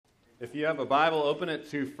If you have a Bible, open it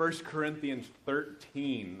to 1 Corinthians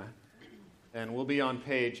 13, and we'll be on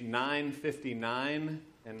page 959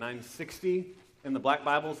 and 960 in the black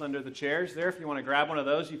Bibles under the chairs there. If you want to grab one of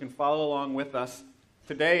those, you can follow along with us.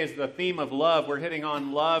 Today is the theme of love. We're hitting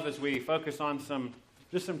on love as we focus on some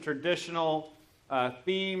traditional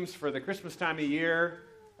themes for the Christmas time of year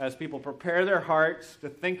as people prepare their hearts to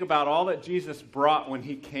think about all that Jesus brought when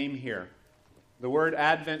he came here. The word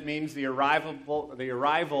Advent means the arrival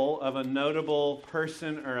of a notable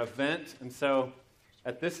person or event. And so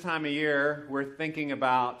at this time of year, we're thinking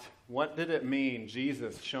about what did it mean,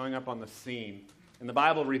 Jesus showing up on the scene. And the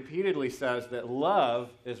Bible repeatedly says that love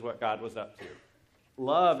is what God was up to.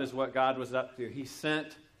 Love is what God was up to. He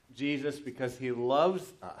sent Jesus because he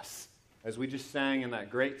loves us, as we just sang in that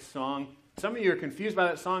great song. Some of you are confused by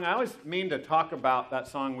that song. I always mean to talk about that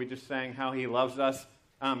song we just sang, How He Loves Us,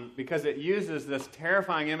 because it uses this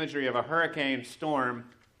terrifying imagery of a hurricane storm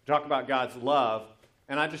to talk about God's love.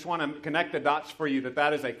 And I just want to connect the dots for you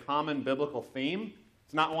that is a common biblical theme.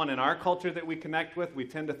 It's not one in our culture that we connect with. We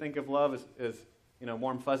tend to think of love as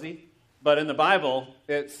warm, fuzzy. But in the Bible,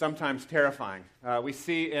 it's sometimes terrifying. We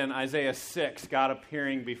see in Isaiah 6, God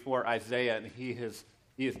appearing before Isaiah, and he is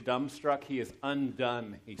dumbstruck. He is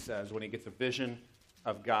undone, he says, when he gets a vision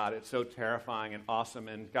of God. It's so terrifying and awesome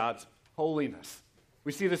in God's holiness.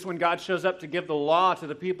 We see this when God shows up to give the law to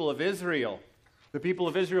the people of Israel. The people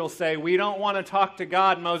of Israel say, we don't want to talk to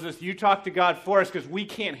God, Moses. You talk to God for us because we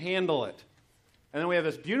can't handle it. And then we have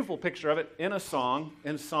this beautiful picture of it in a song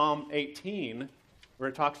in Psalm 18, where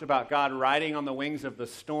it talks about God riding on the wings of the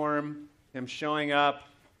storm, him showing up,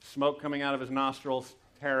 smoke coming out of his nostrils,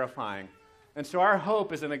 terrifying. And so our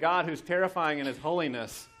hope is in a God who's terrifying in his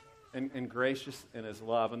holiness and gracious in his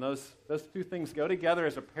love. And those two things go together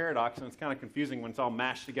as a paradox, and it's kind of confusing when it's all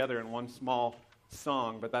mashed together in one small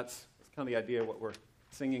song, but that's kind of the idea of what we're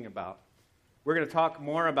singing about. We're going to talk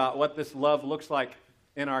more about what this love looks like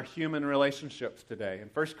in our human relationships today. In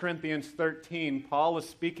 1 Corinthians 13, Paul is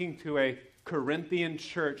speaking to a Corinthian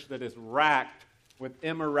church that is racked with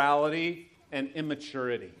immorality and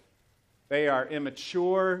immaturity. They are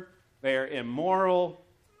immature, they are immoral.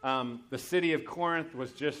 The city of Corinth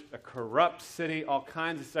was just a corrupt city, all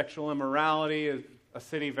kinds of sexual immorality, a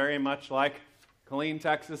city very much like Killeen,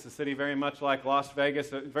 Texas, a city very much like Las Vegas,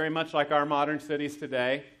 very much like our modern cities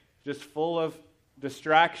today, just full of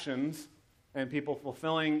distractions and people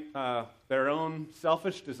fulfilling their own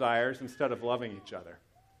selfish desires instead of loving each other.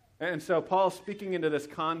 And so Paul's speaking into this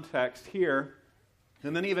context here,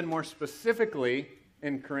 and then even more specifically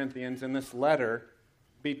in Corinthians, in this letter,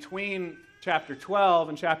 between chapter 12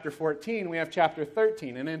 and chapter 14, we have chapter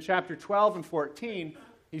 13. And in chapter 12 and 14,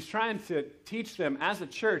 he's trying to teach them as a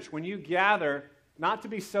church, when you gather, not to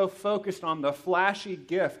be so focused on the flashy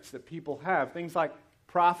gifts that people have, things like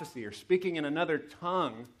prophecy or speaking in another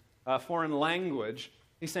tongue, foreign language.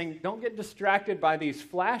 He's saying, don't get distracted by these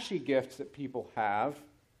flashy gifts that people have,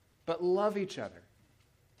 but love each other.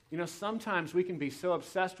 Sometimes we can be so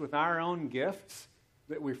obsessed with our own gifts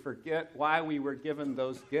that we forget why we were given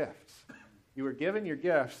those gifts. You were given your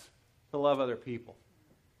gifts to love other people.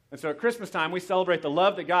 And so at Christmas time, we celebrate the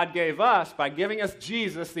love that God gave us by giving us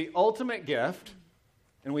Jesus, the ultimate gift,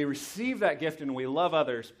 and we receive that gift and we love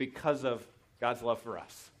others because of God's love for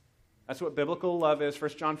us. That's what biblical love is.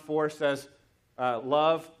 1 John 4 says,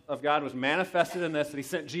 love of God was manifested in this, that he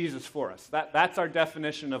sent Jesus for us. That's our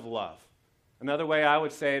definition of love. Another way I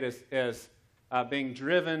would say it is being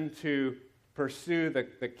driven to pursue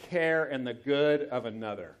the care and the good of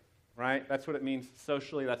another, right? That's what it means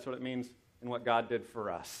socially. That's what it means in what God did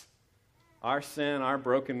for us. Our sin, our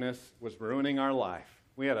brokenness was ruining our life.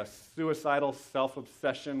 We had a suicidal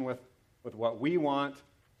self-obsession with what we want,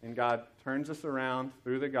 and God turns us around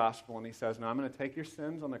through the gospel, and he says, now I'm going to take your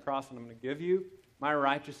sins on the cross, and I'm going to give you my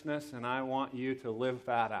righteousness, and I want you to live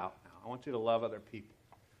that out now. I want you to love other people.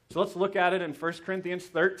 So let's look at it in 1 Corinthians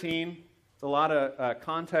 13. It's a lot of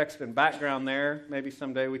context and background there. Maybe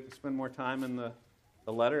someday we can spend more time in the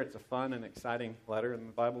letter. It's a fun and exciting letter in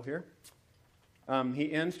the Bible here.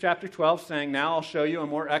 He ends chapter 12 saying, now I'll show you a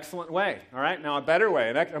more excellent way. All right, now a better way,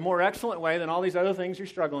 a more excellent way than all these other things you're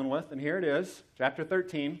struggling with. And here it is, chapter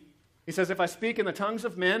 13. He says, if I speak in the tongues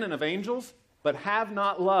of men and of angels, but have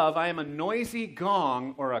not love, I am a noisy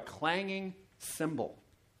gong or a clanging cymbal.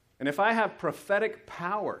 And if I have prophetic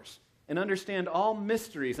powers and understand all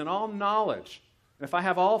mysteries and all knowledge, and if I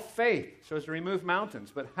have all faith so as to remove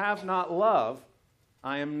mountains, but have not love,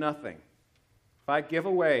 I am nothing. If I give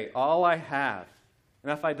away all I have,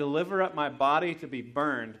 and if I deliver up my body to be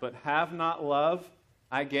burned, but have not love,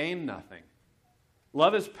 I gain nothing.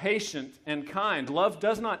 Love is patient and kind. Love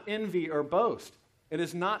does not envy or boast. It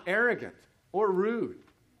is not arrogant or rude.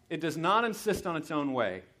 It does not insist on its own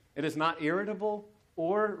way. It is not irritable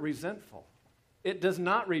or resentful. It does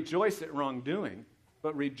not rejoice at wrongdoing,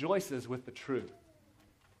 but rejoices with the truth.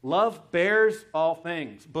 Love bears all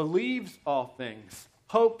things, believes all things,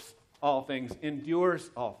 hopes all things, endures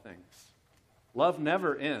all things. Love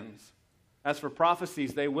never ends. As for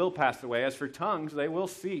prophecies, they will pass away. As for tongues, they will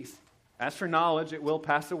cease. As for knowledge, it will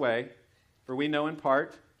pass away. For we know in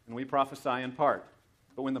part, and we prophesy in part.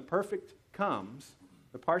 But when the perfect comes,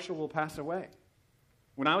 the partial will pass away.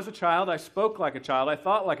 When I was a child, I spoke like a child, I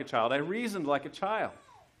thought like a child, I reasoned like a child.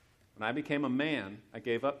 When I became a man, I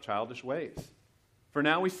gave up childish ways. For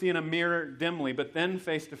now we see in a mirror dimly, but then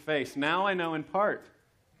face to face. Now I know in part,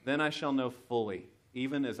 then I shall know fully,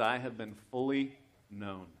 even as I have been fully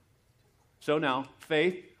known. So now,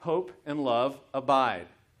 faith, hope, and love abide.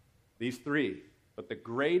 These three. But the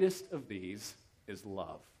greatest of these is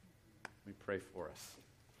love. Let me pray for us.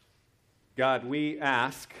 God, we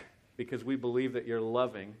ask, because we believe that you're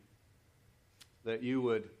loving, that you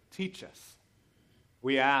would teach us.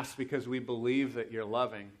 We ask because we believe that you're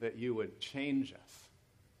loving, that you would change us.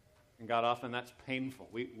 And God, often that's painful.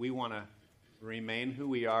 We want to remain who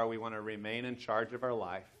we are. We want to remain in charge of our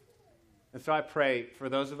life. And so I pray for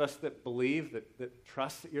those of us that believe, that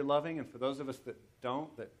trust that you're loving, and for those of us that don't,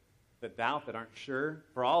 that doubt, that aren't sure,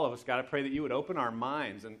 for all of us, God, I pray that you would open our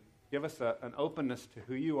minds and give us an openness to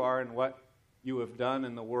who you are and what you have done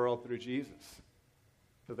in the world through Jesus,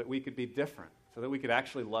 so that we could be different, so that we could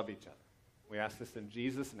actually love each other. We ask this in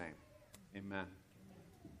Jesus' name. Amen.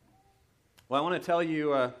 Well, I want to tell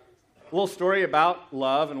you a little story about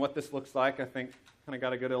love and what this looks like. I think kind of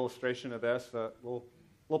got a good illustration of this. A little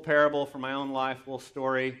parable from my own life, a little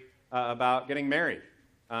story about getting married.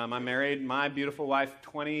 I married my beautiful wife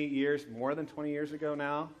more than 20 years ago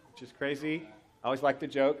now, which is crazy. I always like to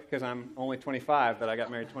joke because I'm only 25 that I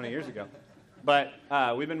got married 20 years ago. But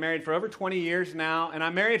we've been married for over 20 years now, and I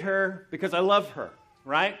married her because I love her,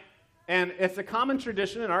 right? And it's a common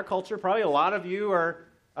tradition in our culture. Probably a lot of you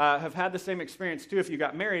have had the same experience too. If you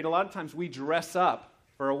got married, a lot of times we dress up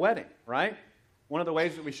for a wedding, right? One of the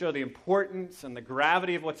ways that we show the importance and the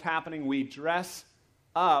gravity of what's happening, we dress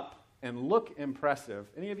up and look impressive.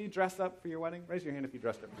 Any of you dressed up for your wedding? Raise your hand if you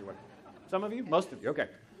dressed up for your wedding. Some of you? Most of you. Okay.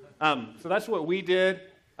 So that's what we did.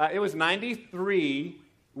 It was 93,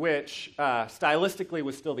 which stylistically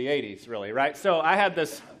was still the 80s, really, right? So I had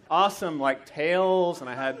this awesome, tails, and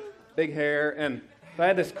I had big hair, and so I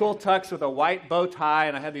had this cool tux with a white bow tie,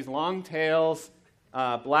 and I had these long tails,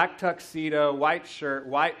 black tuxedo, white shirt,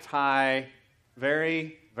 white tie,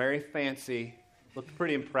 very, very fancy, looked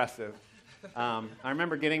pretty impressive. I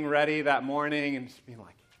remember getting ready that morning and just being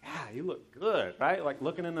like, yeah, you look good, right?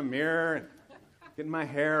 Looking in the mirror and getting my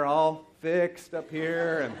hair all fixed up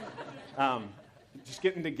here and just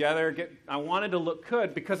getting together. I wanted to look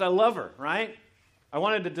good because I love her, right? I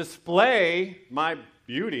wanted to display my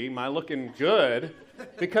beauty, my looking good,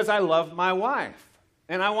 because I love my wife.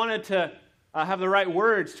 And I wanted to have the right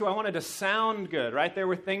words, too. I wanted to sound good, right? There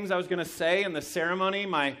were things I was going to say in the ceremony,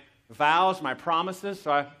 my vows, my promises.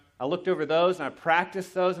 So I looked over those, and I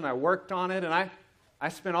practiced those, and I worked on it. And I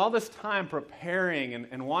spent all this time preparing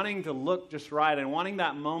and wanting to look just right and wanting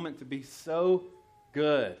that moment to be so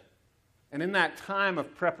good. And in that time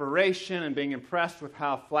of preparation and being impressed with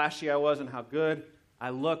how flashy I was and how good I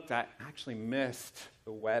looked, I actually missed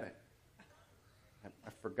the wedding. I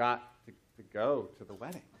forgot to go to the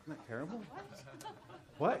wedding. Isn't that terrible?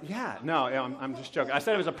 What? Yeah. No, I'm just joking. I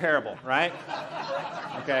said it was a parable, right?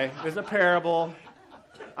 Okay, it was a parable.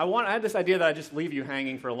 I had this idea that I'd just leave you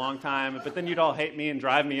hanging for a long time, but then you'd all hate me and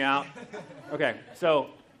drive me out. Okay, so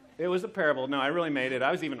it was a parable. No, I really made it.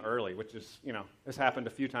 I was even early, which is, this happened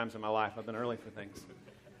a few times in my life. I've been early for things.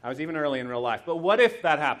 I was even early in real life. But what if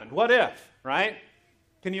that happened? What if, right?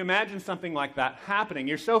 Can you imagine something like that happening?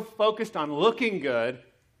 You're so focused on looking good.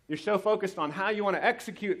 You're so focused on how you want to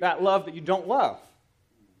execute that love that you don't love.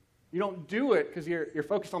 You don't do it because you're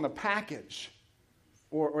focused on the package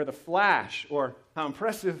or the flash or how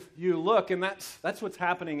impressive you look, and that's what's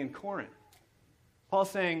happening in Corinth.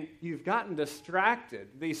 Paul's saying you've gotten distracted.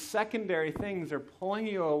 These secondary things are pulling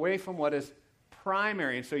you away from what is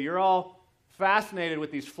primary, and so you're all fascinated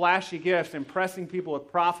with these flashy gifts, impressing people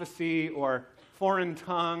with prophecy or foreign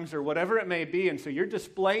tongues or whatever it may be, and so you're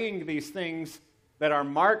displaying these things that are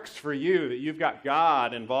marks for you, that you've got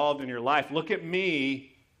God involved in your life. Look at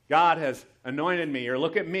me, God has anointed me, or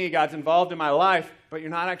look at me, God's involved in my life, but you're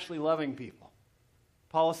not actually loving people.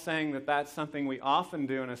 Paul is saying that that's something we often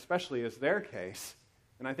do, and especially is their case.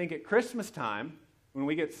 And I think at Christmas time, when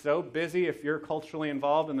we get so busy, if you're culturally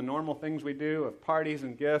involved in the normal things we do of parties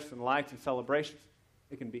and gifts and lights and celebrations,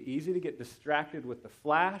 It can be easy to get distracted with the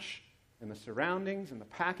flash and the surroundings and the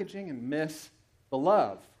packaging and miss the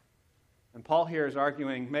love. And Paul here is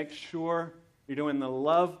arguing, make sure you're doing the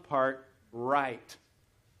love part right.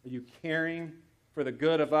 Are you caring for the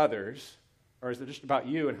good of others, or is it just about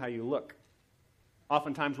you and how you look?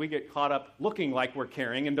 Oftentimes we get caught up looking like we're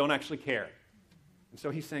caring and don't actually care. And so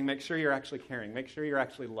he's saying, make sure you're actually caring. Make sure you're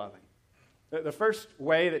actually loving. The first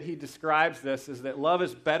way that he describes this is that love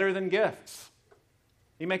is better than gifts.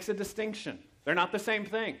 He makes a distinction. They're not the same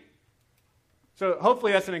thing. So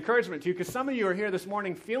hopefully that's an encouragement to you, because some of you are here this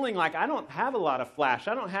morning feeling like, I don't have a lot of flash.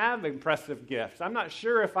 I don't have impressive gifts. I'm not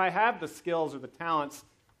sure if I have the skills or the talents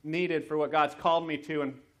needed for what God's called me to.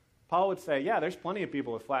 And Paul would say, yeah, there's plenty of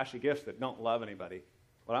people with flashy gifts that don't love anybody.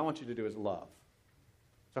 What I want you to do is love.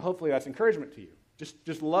 So hopefully that's encouragement to you.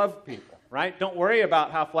 Just love people, right? Don't worry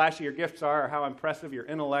about how flashy your gifts are or how impressive your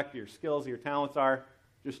intellect, your skills, your talents are.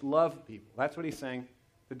 Just love people. That's what he's saying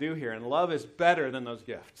to do here. And love is better than those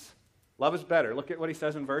gifts. Love is better. Look at what he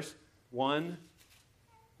says in verse 1.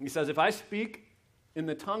 He says, if I speak in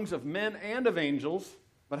the tongues of men and of angels,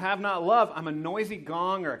 but have not love, I'm a noisy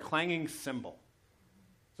gong or a clanging cymbal.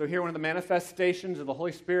 So here, one of the manifestations of the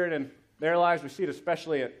Holy Spirit in their lives, we see it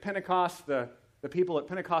especially at Pentecost. The people at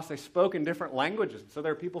Pentecost, they spoke in different languages. So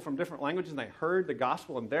there are people from different languages, and they heard the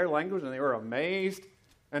gospel in their language, and they were amazed.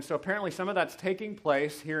 And so apparently some of that's taking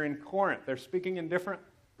place here in Corinth. They're speaking in different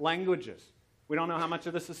languages. We don't know how much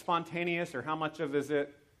of this is spontaneous or how much of is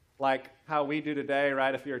it like how we do today,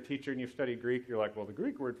 right? If you're a teacher and you've studied Greek, you're like, well, the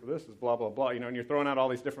Greek word for this is blah, blah, blah, and you're throwing out all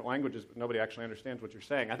these different languages, but nobody actually understands what you're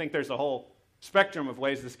saying. I think there's a whole spectrum of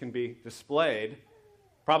ways this can be displayed.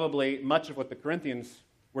 Probably much of what the Corinthians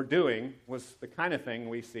were doing was the kind of thing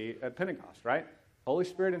we see at Pentecost, right? Holy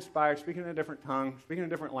Spirit inspired, speaking in a different tongue, speaking in a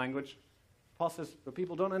different language. Paul says, but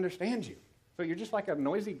people don't understand you. So you're just like a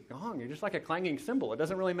noisy gong. You're just like a clanging cymbal. It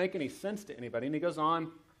doesn't really make any sense to anybody. And he goes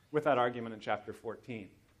on with that argument in chapter 14.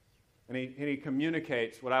 And he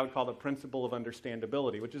communicates what I would call the principle of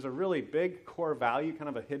understandability, which is a really big core value, kind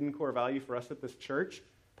of a hidden core value for us at this church.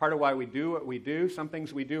 Part of why we do what we do. Some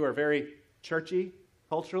things we do are very churchy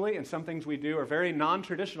culturally, and some things we do are very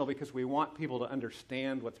non-traditional because we want people to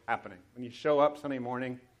understand what's happening. When you show up Sunday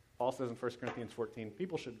morning, Paul says in 1 Corinthians 14,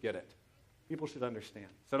 people should get it. People should understand.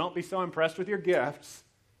 So don't be so impressed with your gifts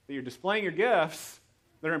that you're displaying your gifts.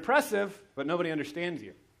 They're impressive, but nobody understands you.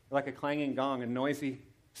 You're like a clanging gong, a noisy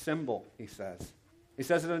cymbal, he says. He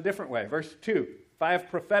says it in a different way. Verse 2, if I have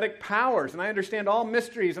prophetic powers and I understand all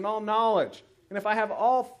mysteries and all knowledge, and if I have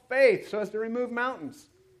all faith so as to remove mountains,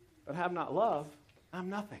 but have not love, I'm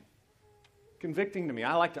nothing. Convicting to me.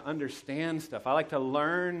 I like to understand stuff. I like to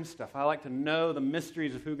learn stuff. I like to know the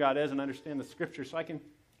mysteries of who God is and understand the Scripture so I can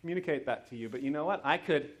communicate that to you. But you know what? I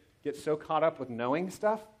could get so caught up with knowing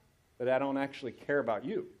stuff that I don't actually care about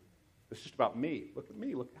you. It's just about me. Look at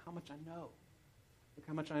me. Look at how much I know. Look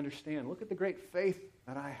how much I understand. Look at the great faith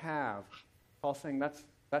that I have. Paul's saying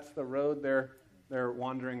that's the road they're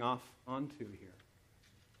wandering off onto here.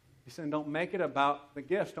 He's saying don't make it about the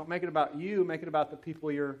gifts. Don't make it about you. Make it about the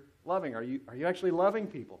people you're loving. Are you actually loving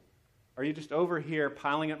people? Are you just over here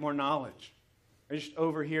piling up more knowledge? Are you just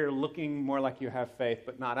over here looking more like you have faith,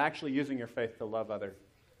 but not actually using your faith to love other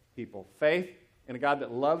people? Faith in a God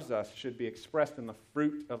that loves us should be expressed in the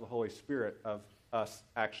fruit of the Holy Spirit of us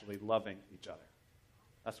actually loving each other.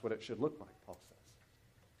 That's what it should look like, Paul says.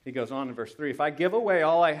 He goes on in verse 3, if I give away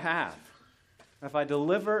all I have, if I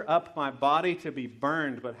deliver up my body to be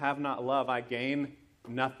burned but have not love, I gain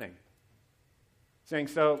nothing. Saying,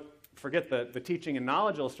 so forget the teaching and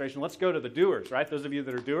knowledge illustration. Let's go to the doers, right? Those of you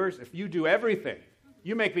that are doers, if you do everything,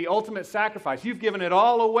 you make the ultimate sacrifice. You've given it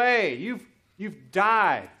all away. You've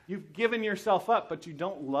died. You've given yourself up, but you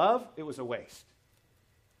don't love, it was a waste.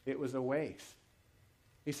 It was a waste.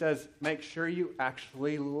 He says, make sure you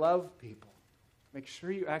actually love people. Make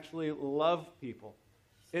sure you actually love people.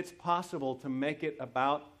 It's possible to make it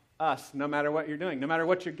about us, no matter what you're doing, no matter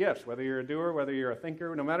what your gifts, whether you're a doer, whether you're a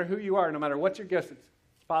thinker, no matter who you are, no matter what your gifts,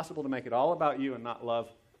 it's possible to make it all about you and not love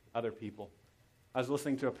other people. I was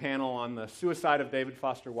listening to a panel on the suicide of David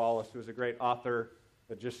Foster Wallace, who was a great author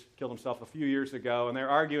that just killed himself a few years ago, and they're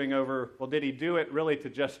arguing over, well, did he do it really to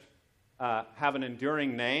just have an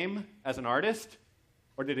enduring name as an artist,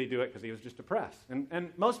 or did he do it because he was just depressed?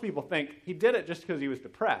 And most people think he did it just because he was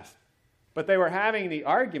depressed. But they were having the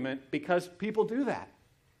argument because people do that.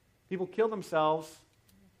 People kill themselves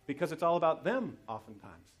because it's all about them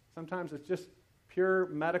oftentimes. Sometimes it's just pure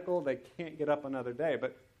medical. They can't get up another day.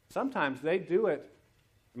 But sometimes they do it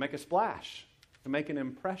to make a splash, to make an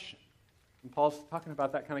impression. And Paul's talking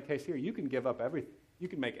about that kind of case here. You can give up everything. You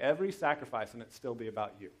can make every sacrifice and it still be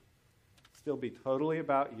about you. still be totally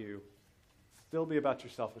about you, still be about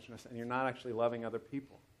your selfishness, and you're not actually loving other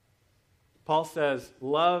people. Paul says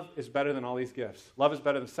love is better than all these gifts. Love is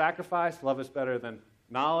better than sacrifice. Love is better than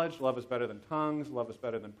knowledge. Love is better than tongues. Love is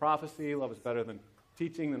better than prophecy. Love is better than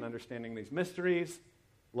teaching, than understanding these mysteries.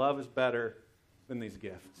 Love is better than these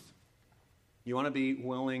gifts. You want to be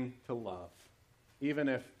willing to love, even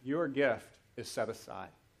if your gift is set aside.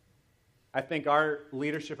 I think our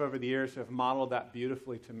leadership over the years have modeled that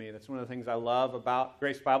beautifully to me. That's one of the things I love about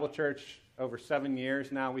Grace Bible Church. Over 7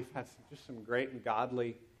 years now, we've had just some great and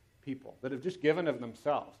godly people that have just given of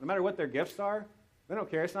themselves. No matter what their gifts are, they don't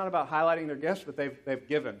care. It's not about highlighting their gifts, but they've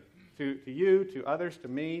given to you, to others, to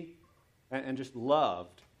me, and just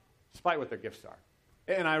loved, despite what their gifts are.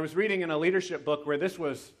 And I was reading in a leadership book where this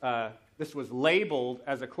was labeled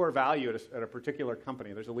as a core value at a particular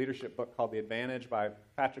company. There's a leadership book called The Advantage by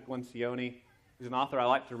Patrick Lencioni. He's an author I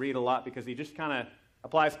like to read a lot because he just kind of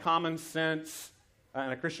applies common sense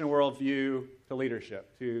and a Christian worldview to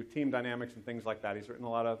leadership, to team dynamics and things like that. He's written a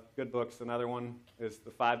lot of good books. Another one is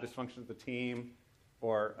The 5 Dysfunctions of the Team,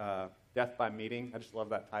 or Death by Meeting. I just love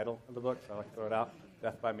that title of the book, so I like to throw it out.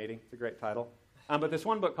 Death by Meeting. It's a great title. But this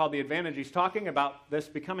one book called The Advantage, he's talking about this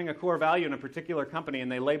becoming a core value in a particular company, and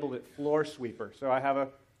they labeled it floor sweeper. So I have a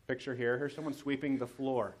picture here. Here's someone sweeping the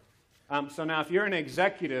floor. So now if you're an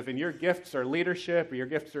executive and your gifts are leadership or your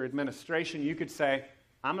gifts are administration, you could say,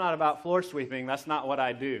 I'm not about floor sweeping. That's not what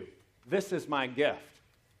I do. This is my gift.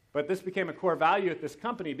 But this became a core value at this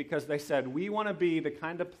company because they said, we want to be the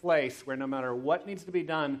kind of place where no matter what needs to be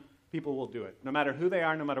done, people will do it. No matter who they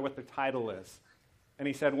are, no matter what their title is. And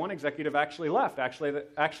he said one executive actually left.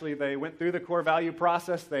 Actually, they went through the core value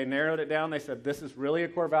process. They narrowed it down. They said, this is really a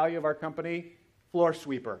core value of our company, floor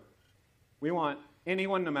sweeper. We want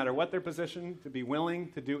anyone, no matter what their position, to be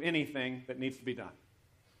willing to do anything that needs to be done.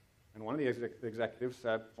 And one of the executives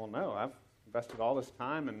said, well, no, I've invested all this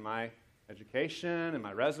time in my education and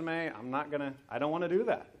my resume. I don't want to do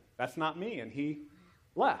that. That's not me. And he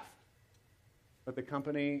left. But the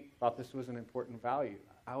company thought this was an important value.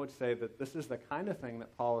 I would say that this is the kind of thing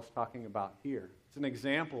that Paul is talking about here. It's an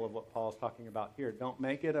example of what Paul is talking about here. Don't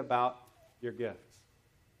make it about your gifts.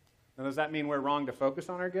 Now, does that mean we're wrong to focus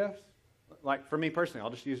on our gifts? Like for me personally,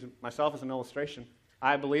 I'll just use myself as an illustration.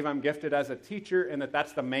 I believe I'm gifted as a teacher and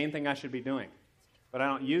that's the main thing I should be doing. But I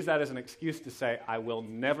don't use that as an excuse to say, I will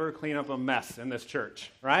never clean up a mess in this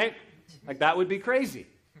church, right? Like that would be crazy.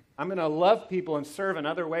 I'm going to love people and serve in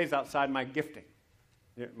other ways outside my gifting.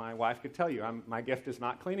 My wife could tell you, my gift is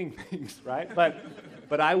not cleaning things, right?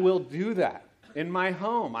 But I will do that in my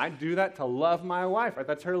home. I do that to love my wife. Right?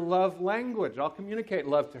 That's her love language. I'll communicate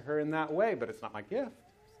love to her in that way, but it's not my gift.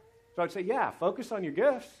 So I'd say, yeah, focus on your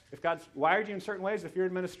gifts. If God's wired you in certain ways, if you're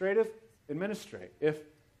administrative, administrate. If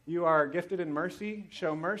you are gifted in mercy,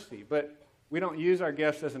 show mercy. But we don't use our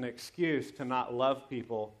gifts as an excuse to not love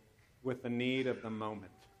people with the need of the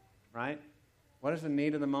moment, right? What is the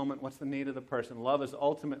need of the moment? What's the need of the person? Love is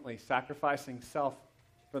ultimately sacrificing self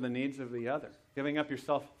for the needs of the other, giving up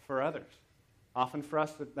yourself for others. Often for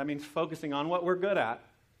us, that means focusing on what we're good at,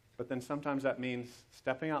 but then sometimes that means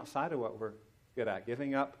stepping outside of what we're good at,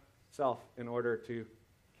 giving up self in order to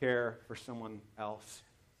care for someone else.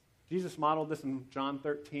 Jesus modeled this in John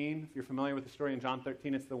 13. If you're familiar with the story in John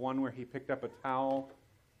 13, it's the one where he picked up a towel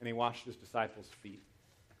and he washed his disciples' feet.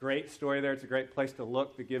 Great story there. It's a great place to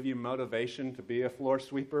look to give you motivation to be a floor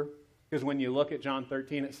sweeper. Because when you look at John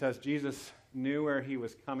 13, it says Jesus knew where he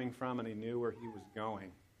was coming from and he knew where he was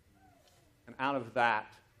going. And out of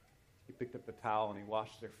that, he picked up the towel and he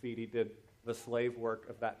washed their feet. He did the slave work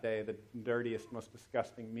of that day, the dirtiest, most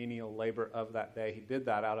disgusting, menial labor of that day. He did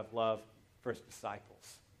that out of love for his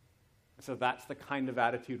disciples. And so that's the kind of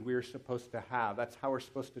attitude we're supposed to have. That's how we're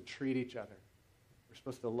supposed to treat each other. We're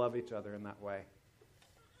supposed to love each other in that way.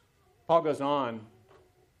 Paul goes on,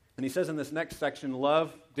 and he says in this next section,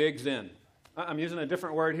 love digs in. I'm using a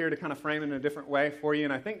different word here to kind of frame it in a different way for you,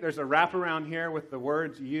 and I think there's a wraparound here with the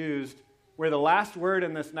words used where the last word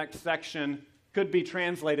in this next section could be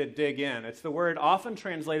translated dig in. It's the word often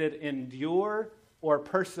translated endure or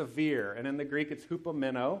persevere, and in the Greek it's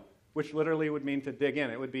hupomeno, which literally would mean to dig in.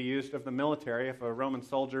 It would be used of the military if a Roman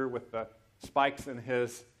soldier with the spikes in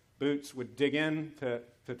his boots would dig in to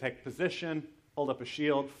take position, hold up a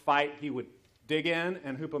shield, fight, he would dig in,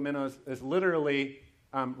 and hupomeno is literally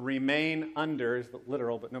remain under, is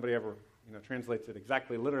literal, but nobody ever translates it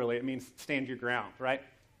exactly literally. It means stand your ground, right?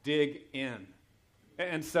 Dig in.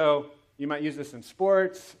 And so you might use this in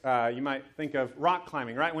sports. You might think of rock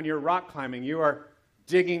climbing, right? When you're rock climbing, you are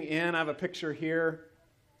digging in. I have a picture here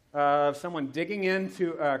of someone digging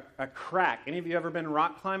into a crack. Any of you ever been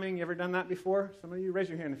rock climbing? You ever done that before? Some of you, raise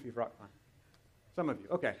your hand if you've rock climbed. Some of you.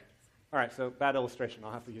 Okay. All right, so bad illustration.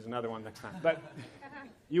 I'll have to use another one next time. But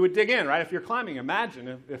you would dig in, right? If you're climbing,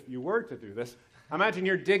 imagine if you were to do this. Imagine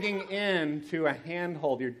you're digging into a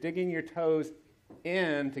handhold. You're digging your toes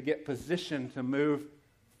in to get positioned to move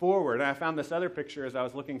forward. And I found this other picture as I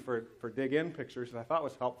was looking for dig-in pictures that I thought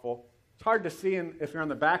was helpful. It's hard to see if you're on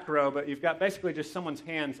the back row, but you've got basically just someone's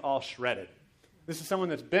hands all shredded. This is someone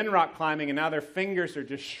that's been rock climbing, and now their fingers are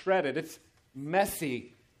just shredded. It's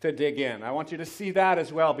messy to dig in. I want you to see that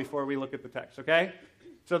as well before we look at the text, okay?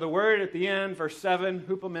 So the word at the end, verse 7,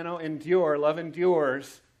 hupomeno, endure, love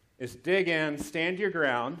endures, is dig in, stand your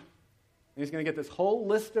ground. And he's going to get this whole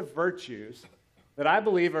list of virtues that I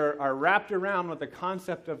believe are wrapped around with the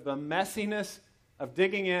concept of the messiness of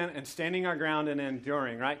digging in and standing our ground and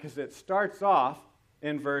enduring, right? Because it starts off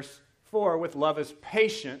in verse 4 with love is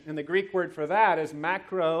patient, and the Greek word for that is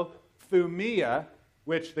macrothumia,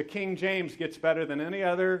 which the King James gets better than any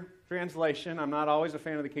other translation. I'm not always a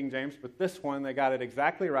fan of the King James, but this one, they got it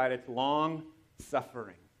exactly right. It's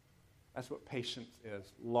long-suffering. That's what patience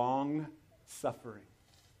is, long-suffering.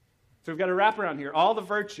 So we've got a wraparound here. All the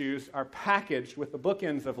virtues are packaged with the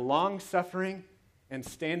bookends of long-suffering and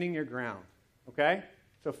standing your ground, okay?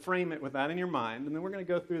 So frame it with that in your mind, and then we're going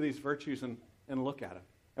to go through these virtues and look at them.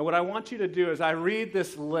 And what I want you to do as I read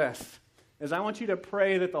this list is I want you to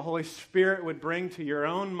pray that the Holy Spirit would bring to your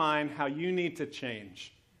own mind how you need to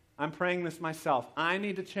change. I'm praying this myself. I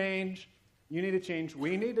need to change. You need to change.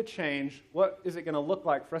 We need to change. What is it going to look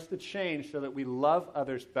like for us to change so that we love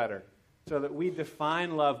others better? So that we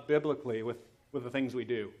define love biblically with the things we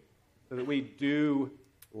do. So that we do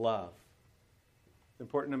love. It's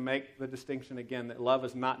important to make the distinction again that love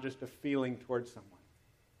is not just a feeling towards someone.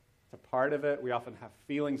 It's a part of it. We often have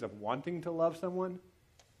feelings of wanting to love someone.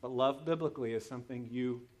 But love biblically is something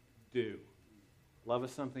you do. Love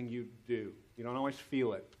is something you do. You don't always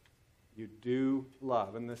feel it. You do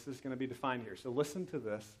love. And this is going to be defined here. So listen to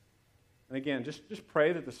this. And again, just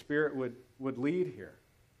pray that the Spirit would lead here.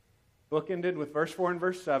 Bookended with verse 4 and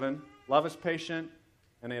verse 7. Love is patient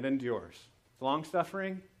and it endures. It's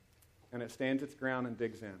long-suffering and it stands its ground and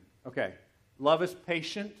digs in. Okay. Love is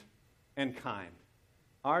patient and kind.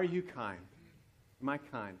 Are you kind? Am I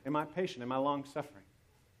kind? Am I patient? Am I long-suffering?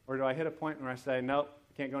 Or do I hit a point where I say, nope,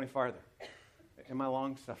 I can't go any farther? Am I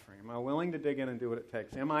long-suffering? Am I willing to dig in and do what it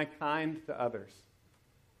takes? Am I kind to others?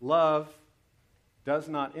 Love does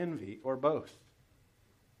not envy or boast.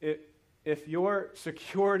 If your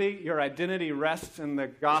security, your identity rests in the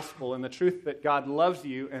gospel and the truth that God loves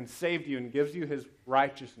you and saved you and gives you his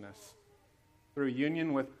righteousness through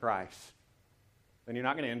union with Christ, then you're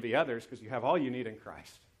not going to envy others because you have all you need in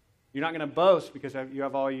Christ. You're not going to boast because you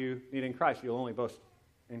have all you need in Christ. You'll only boast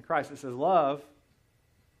in Christ. It says love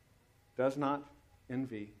does not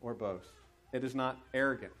envy or boast. It is not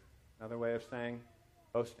arrogant. Another way of saying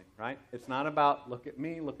boasting, right? It's not about, look at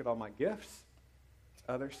me, look at all my gifts. It's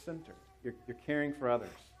other-centered. You're caring for others.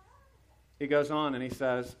 He goes on and he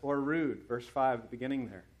says, or rude, verse 5 at the beginning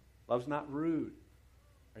there. Love's not rude.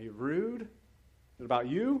 Are you rude? Is it about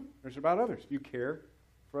you or is it about others? Do you care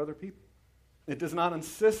for other people? It does not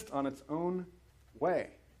insist on its own way.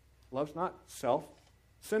 Love's not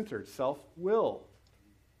self-centered, self-willed.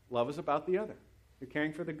 Love is about the other. You're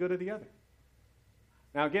caring for the good of the other.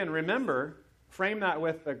 Now again, remember, frame that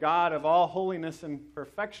with the God of all holiness and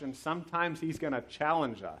perfection. Sometimes he's going to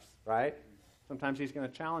challenge us, right? Sometimes he's going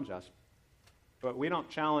to challenge us. But we don't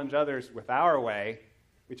challenge others with our way.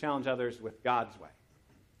 We challenge others with God's way.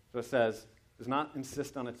 So it says, does not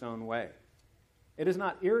insist on its own way. It is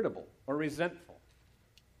not irritable or resentful.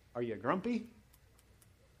 Are you grumpy?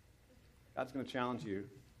 God's going to challenge you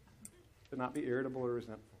to not be irritable or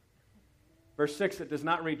resentful. Verse 6, it does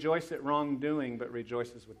not rejoice at wrongdoing, but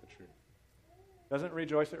rejoices with the truth. It doesn't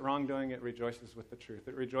rejoice at wrongdoing, it rejoices with the truth.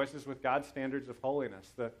 It rejoices with God's standards of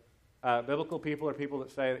holiness. The biblical people are people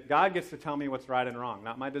that say, God gets to tell me what's right and wrong,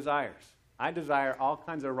 not my desires. I desire all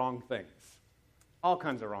kinds of wrong things. All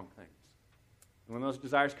kinds of wrong things. And when those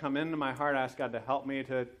desires come into my heart, I ask God to help me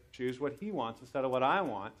to choose what he wants instead of what I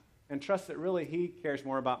want, and trust that really he cares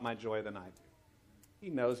more about my joy than I do. He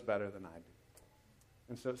knows better than I do.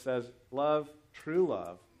 And so it says, love, true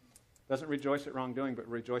love, doesn't rejoice at wrongdoing, but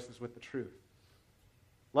rejoices with the truth.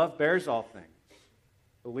 Love bears all things,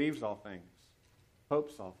 believes all things,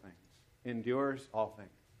 hopes all things, endures all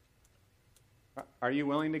things. Are you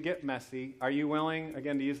willing to get messy? Are you willing,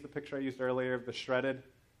 again, to use the picture I used earlier of the shredded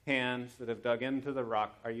hands that have dug into the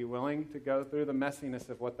rock? Are you willing to go through the messiness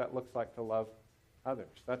of what that looks like to love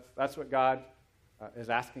others? That's what God is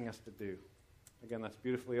asking us to do. Again, that's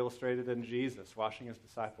beautifully illustrated in Jesus washing his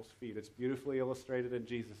disciples' feet. It's beautifully illustrated in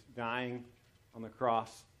Jesus dying on the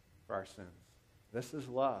cross for our sins. This is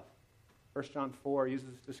love. 1 John 4 uses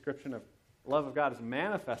this description of the love of God is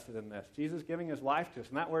manifested in this. Jesus giving his life to us.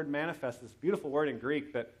 And that word manifest, this beautiful word in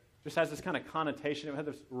Greek that just has this kind of connotation. It had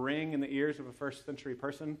this ring in the ears of a first century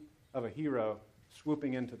person of a hero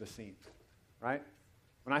swooping into the scene, right?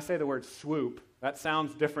 When I say the word swoop, that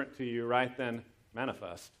sounds different to you, right, than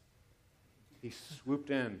manifest. He swooped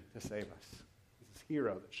in to save us. He's this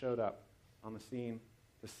hero that showed up on the scene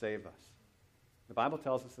to save us. The Bible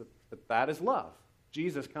tells us that is love,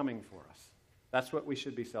 Jesus coming for us. That's what we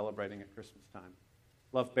should be celebrating at Christmas time.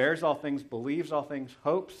 Love bears all things, believes all things,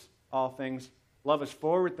 hopes all things. Love is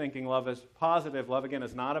forward-thinking. Love is positive. Love, again,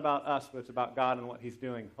 is not about us, but it's about God and what he's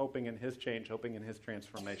doing, hoping in his change, hoping in his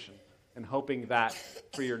transformation, and hoping that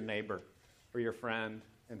for your neighbor, for your friend,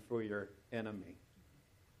 and for your enemy.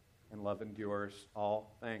 And love endures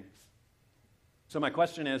all things. So my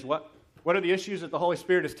question is, what are the issues that the Holy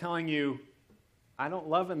Spirit is telling you, I don't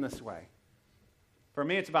love in this way? For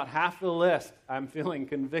me, it's about half the list. I'm feeling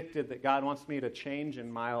convicted that God wants me to change in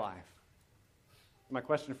my life. My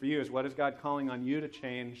question for you is, what is God calling on you to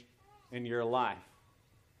change in your life?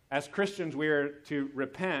 As Christians, we are to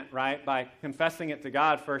repent, right, by confessing it to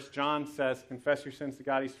God. 1 John says, confess your sins to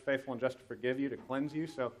God. He's faithful and just to forgive you, to cleanse you.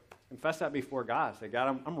 So confess that before God. Say,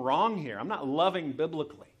 God, I'm wrong here. I'm not loving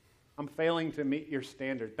biblically. I'm failing to meet your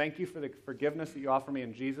standard. Thank you for the forgiveness that you offer me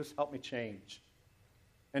in Jesus. Help me change.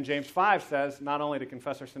 And James 5 says not only to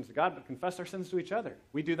confess our sins to God, but confess our sins to each other.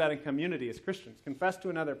 We do that in community as Christians. Confess to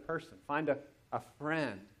another person. Find a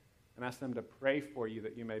friend and ask them to pray for you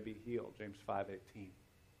that you may be healed. James 5:18.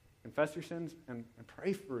 Confess your sins and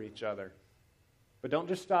pray for each other. But don't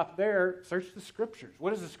just stop there. Search the Scriptures.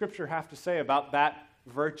 What does the Scripture have to say about that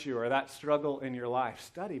virtue or that struggle in your life?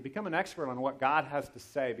 Study. Become an expert on what God has to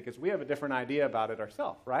say, because we have a different idea about it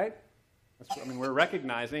ourselves, right? We're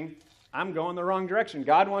recognizing I'm going the wrong direction.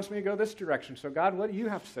 God wants me to go this direction. So God, what do you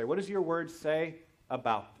have to say? What does your word say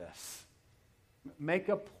about this? Make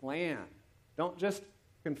a plan. Don't just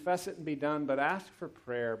confess it and be done, but ask for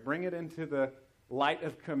prayer. Bring it into the light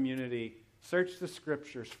of community. Search the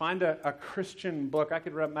Scriptures. Find a Christian book. I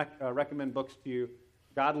could recommend books to you,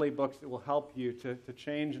 godly books that will help you to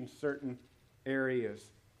change in certain areas.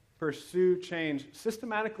 Pursue change.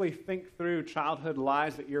 Systematically think through childhood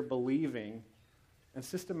lies that you're believing and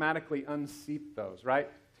systematically unseat those, right?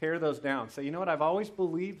 Tear those down. Say, you know what, I've always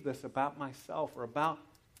believed this about myself or about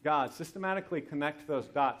God. Systematically connect those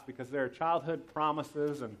dots, because there are childhood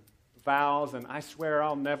promises and vows and I swear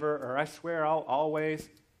I'll never, or I swear I'll always,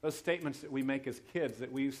 those statements that we make as kids, that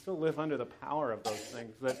we still live under the power of those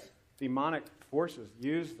things, that demonic forces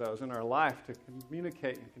use those in our life to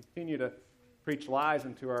communicate and continue to preach lies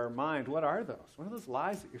into our mind. What are those? What are those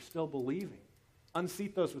lies that you're still believing?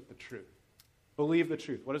 Unseat those with the truth. Believe the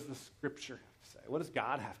truth. What does the Scripture have to say? What does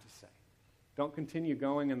God have to say? Don't continue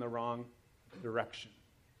going in the wrong direction.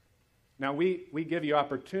 Now, we give you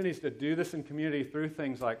opportunities to do this in community through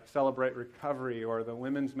things like Celebrate Recovery or the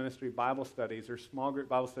Women's Ministry Bible Studies or small group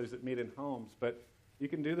Bible studies that meet in homes. But you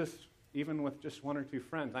can do this even with just one or two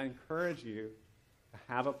friends. I encourage you to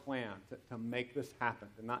have a plan, to make this happen,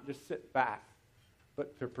 to not just sit back,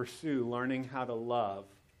 but to pursue learning how to love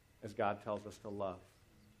as God tells us to love.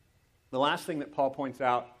 The last thing that Paul points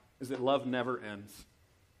out is that love never ends.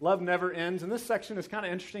 Love never ends. And this section is kind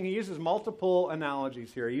of interesting. He uses multiple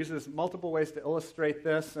analogies here. He uses multiple ways to illustrate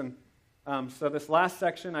this. And so this last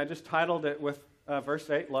section, I just titled it with verse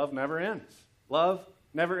 8, Love Never Ends. Love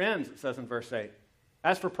never ends, it says in verse 8.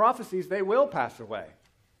 As for prophecies, they will pass away.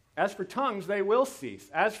 As for tongues, they will cease.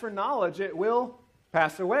 As for knowledge, it will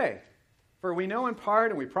pass away. For we know in part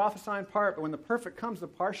and we prophesy in part, but when the perfect comes, the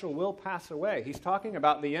partial will pass away. He's talking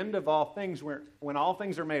about the end of all things, when all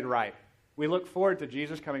things are made right. We look forward to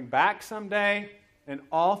Jesus coming back someday and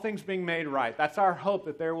all things being made right. That's our hope,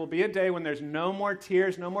 that there will be a day when there's no more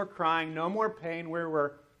tears, no more crying, no more pain, where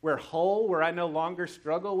we're whole, where I no longer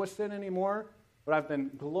struggle with sin anymore, but I've been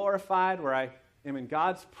glorified, where I am in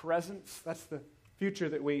God's presence. That's the future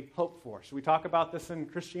that we hope for. So we talk about this in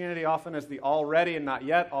Christianity often as the already and not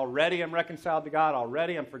yet. Already I'm reconciled to God.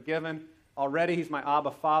 Already I'm forgiven. Already He's my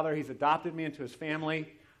Abba Father. He's adopted me into His family.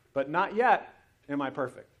 But not yet am I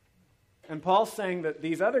perfect. And Paul's saying that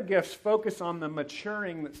these other gifts focus on the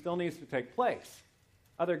maturing that still needs to take place.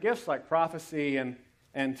 Other gifts like prophecy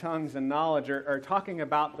and tongues and knowledge are talking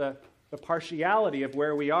about the partiality of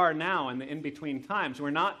where we are now in the in-between times. We're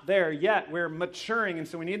not there yet. We're maturing, and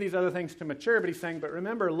so we need these other things to mature. But he's saying, but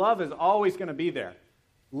remember, love is always going to be there.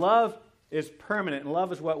 Love is permanent, and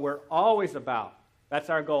love is what we're always about. That's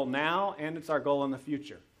our goal now, and it's our goal in the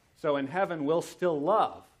future. So in heaven, we'll still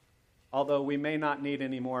love, although we may not need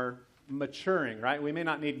any more maturing, right? We may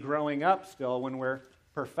not need growing up still when we're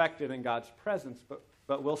perfected in God's presence,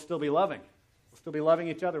 but we'll still be loving. We'll still be loving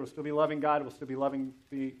each other. We'll still be loving God. We'll still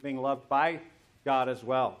be being loved by God as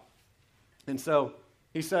well. And so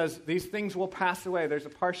he says, these things will pass away. There's a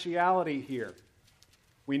partiality here.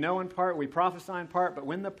 We know in part, we prophesy in part, but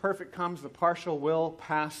when the perfect comes, the partial will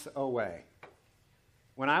pass away.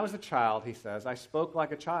 When I was a child, he says, I spoke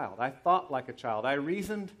like a child. I thought like a child. I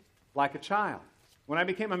reasoned like a child. When I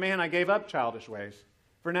became a man, I gave up childish ways.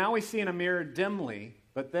 For now we see in a mirror dimly,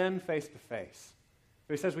 but then face to face.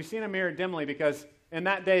 So he says we see in a mirror dimly because in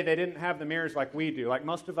that day they didn't have the mirrors like we do. Like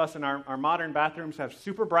most of us in our modern bathrooms have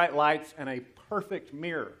super bright lights and a perfect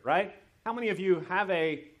mirror, right? How many of you have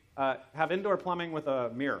indoor plumbing with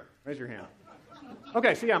a mirror? Raise your hand.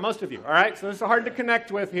 Okay, so yeah, most of you, all right? So this is hard to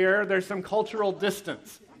connect with here. There's some cultural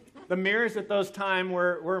distance. The mirrors at those times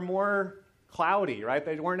were more cloudy, right?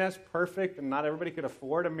 They weren't as perfect, and not everybody could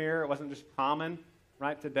afford a mirror. It wasn't just common,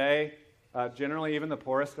 right? Today, generally, even the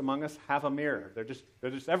poorest among us have a mirror. They're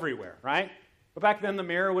just everywhere, right? But back then, the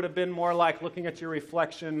mirror would have been more like looking at your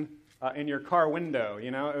reflection in your car window.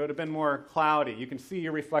 You know, it would have been more cloudy. You can see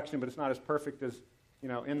your reflection, but it's not as perfect as, you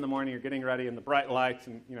know, in the morning you're getting ready in the bright lights,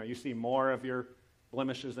 and you know you see more of your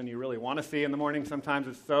blemishes than you really want to see in the morning. Sometimes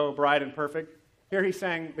it's so bright and perfect. Here he's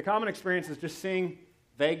saying the common experience is just seeing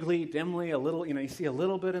vaguely, dimly, a little, you see a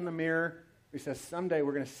little bit in the mirror. He says someday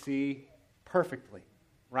we're going to see perfectly.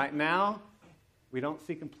 Right now, we don't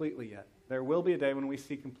see completely yet. There will be a day when we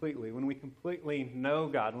see completely, when we completely know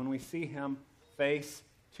God, when we see him face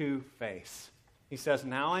to face. He says,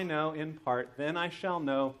 now I know in part, then I shall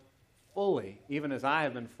know fully, even as I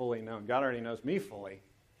have been fully known. God already knows me fully.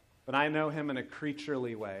 But I know him in a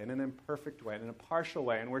creaturely way, in an imperfect way, in a partial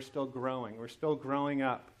way, and we're still growing. We're still growing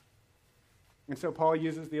up. And so Paul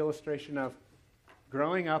uses the illustration of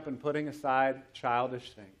growing up and putting aside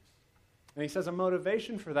childish things. And he says a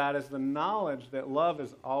motivation for that is the knowledge that love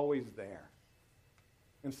is always there.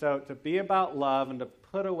 And so to be about love and to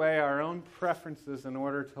put away our own preferences in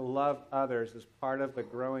order to love others is part of the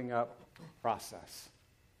growing up process.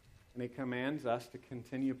 And he commands us to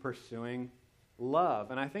continue pursuing love.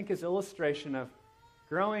 And I think his illustration of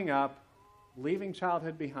growing up, leaving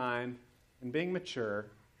childhood behind, and being mature,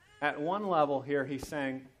 at one level here he's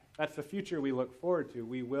saying that's the future we look forward to.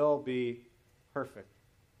 We will be perfect.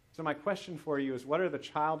 So my question for you is, what are the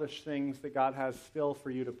childish things that God has still for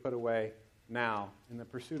you to put away now in the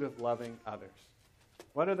pursuit of loving others?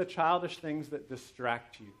 What are the childish things that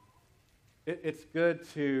distract you? It's good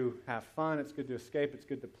to have fun. It's good to escape. It's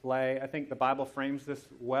good to play. I think the Bible frames this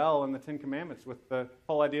well in the Ten Commandments with the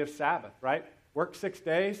whole idea of Sabbath, right? Work 6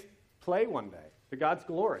 days, play one day to God's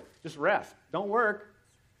glory. Just rest. Don't work.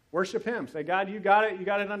 Worship him. Say, God, you got it. You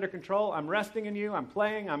got it under control. I'm resting in you. I'm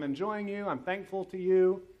playing. I'm enjoying you. I'm thankful to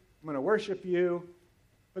you. I'm going to worship you.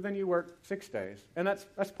 But then you work 6 days. And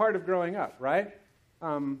that's part of growing up, right?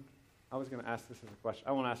 I was going to ask this as a question.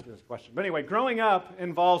 I won't ask you this question. But anyway, growing up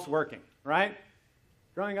involves working, right?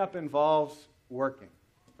 Growing up involves working.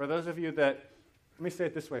 For those of you that, let me say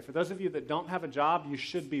it this way. For those of you that don't have a job, you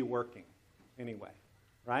should be working anyway,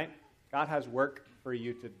 right? God has work for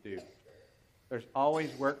you to do. There's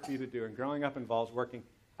always work for you to do, and growing up involves working.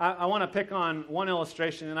 I want to pick on one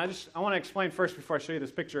illustration, and I want to explain first before I show you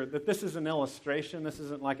this picture that this is an illustration. This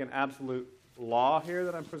isn't like an absolute law here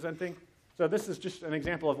that I'm presenting. So this is just an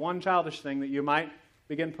example of one childish thing that you might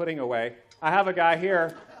begin putting away. I have a guy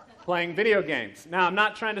here playing video games. Now, I'm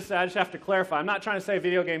not trying to say, I just have to clarify, I'm not trying to say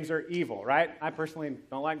video games are evil, right? I personally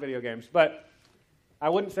don't like video games, but I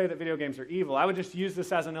wouldn't say that video games are evil. I would just use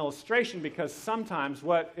this as an illustration because sometimes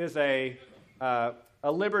what is a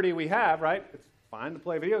liberty we have, right? It's fine to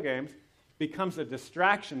play video games, becomes a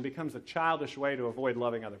distraction, becomes a childish way to avoid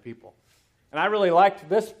loving other people. And I really liked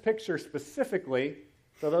this picture specifically.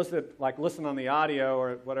 So those that listen on the audio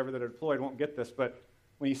or whatever that are deployed won't get this, but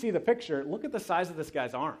when you see the picture, look at the size of this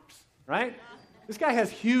guy's arms, right? This guy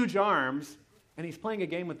has huge arms, and he's playing a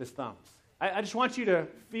game with his thumbs. I just want you to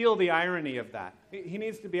feel the irony of that. He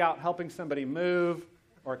needs to be out helping somebody move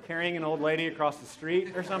or carrying an old lady across the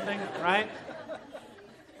street or something, right?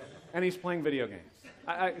 And he's playing video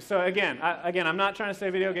games. So again, I'm not trying to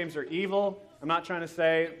say video games are evil. I'm not trying to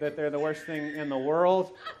say that they're the worst thing in the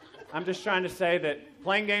world. I'm just trying to say that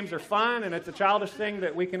playing games are fun, and it's a childish thing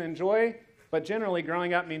that we can enjoy, but generally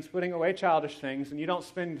growing up means putting away childish things, and you don't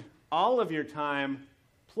spend all of your time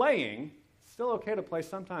playing. It's still okay to play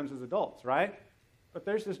sometimes as adults, right? But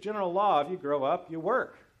there's this general law, if you grow up, you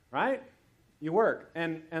work, right? You work.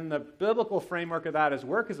 And the biblical framework of that is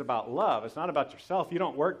work is about love. It's not about yourself. You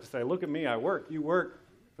don't work to say, look at me, I work. You work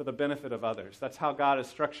for the benefit of others. That's how God has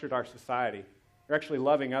structured our society. You're actually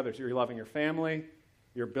loving others. You're loving your family.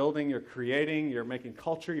 You're building, you're creating, you're making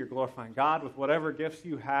culture, you're glorifying God with whatever gifts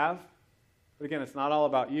you have. But again, it's not all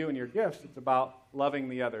about you and your gifts. It's about loving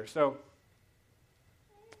the other. So,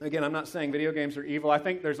 again, I'm not saying video games are evil. I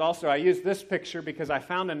think there's also, I use this picture because I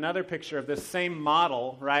found another picture of this same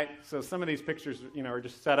model, right? So some of these pictures, are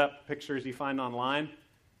just set up pictures you find online.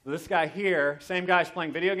 So this guy here, same guy's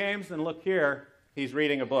playing video games, and look here, he's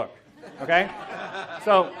reading a book, okay?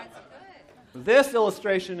 So this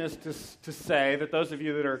illustration is to say that those of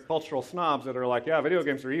you that are cultural snobs that are like, yeah, video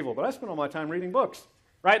games are evil, but I spend all my time reading books,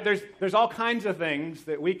 right? There's all kinds of things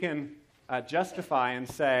that we can justify and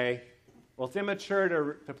say, well, it's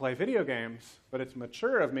immature to play video games, but it's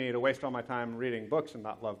mature of me to waste all my time reading books and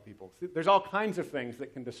not love people. See, there's all kinds of things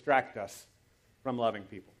that can distract us from loving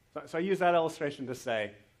people. So I use that illustration to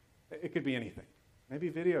say it could be anything. Maybe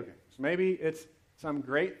video games. Maybe it's some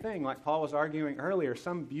great thing, like Paul was arguing earlier,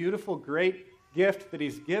 some beautiful, great gift that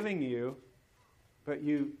he's giving you, but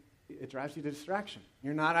it drives you to distraction.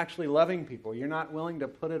 You're not actually loving people. You're not willing to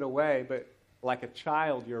put it away, but like a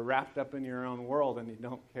child, you're wrapped up in your own world and you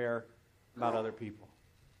don't care about other people.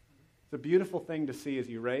 It's a beautiful thing to see as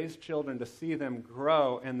you raise children, to see them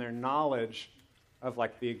grow in their knowledge of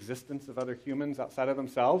like the existence of other humans outside of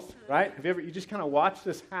themselves, right? You just kind of watch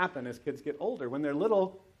this happen as kids get older. When they're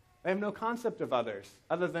little, they have no concept of others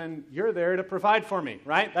other than you're there to provide for me,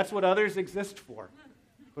 right? That's what others exist for.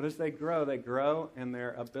 But as they grow in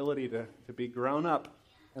their ability to be grown up,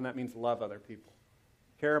 and that means love other people,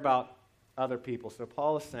 care about other people. So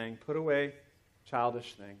Paul is saying, put away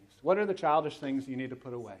childish things. What are the childish things you need to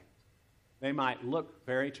put away? They might look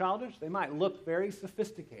very childish. They might look very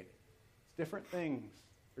sophisticated. It's different things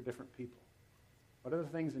for different people. What are the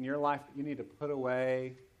things in your life that you need to put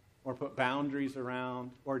away or put boundaries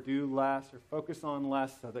around or do less or focus on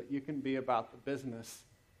less so that you can be about the business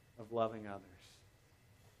of loving others?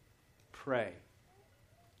 Pray.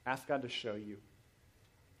 Ask God to show you.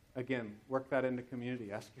 Again, work that into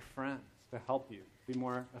community. Ask your friends to help you be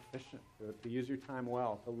more efficient, to use your time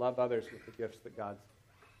well, to love others with the gifts that God's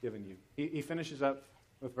given you. He finishes up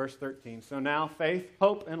with verse 13. So now faith,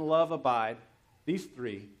 hope, and love abide, these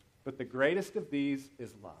three, but the greatest of these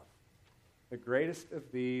is love. The greatest of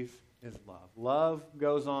these is love. Love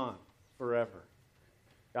goes on forever.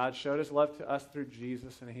 God showed his love to us through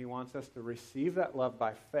Jesus, and he wants us to receive that love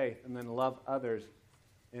by faith and then love others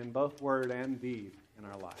in both word and deed in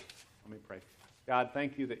our lives. Let me pray for us. God,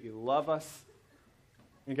 thank you that you love us.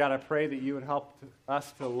 And God, I pray that you would help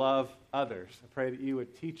us to love others. I pray that you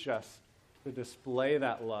would teach us to display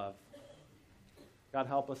that love. God,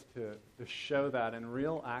 help us to show that in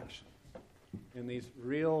real action, in these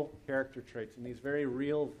real character traits, in these very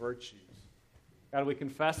real virtues. God, we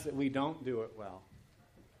confess that we don't do it well,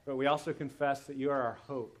 but we also confess that you are our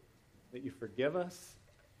hope, that you forgive us,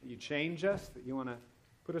 that you change us, that you want to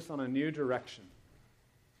put us on a new direction.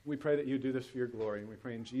 We pray that you do this for your glory, and we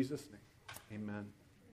pray in Jesus' name. Amen.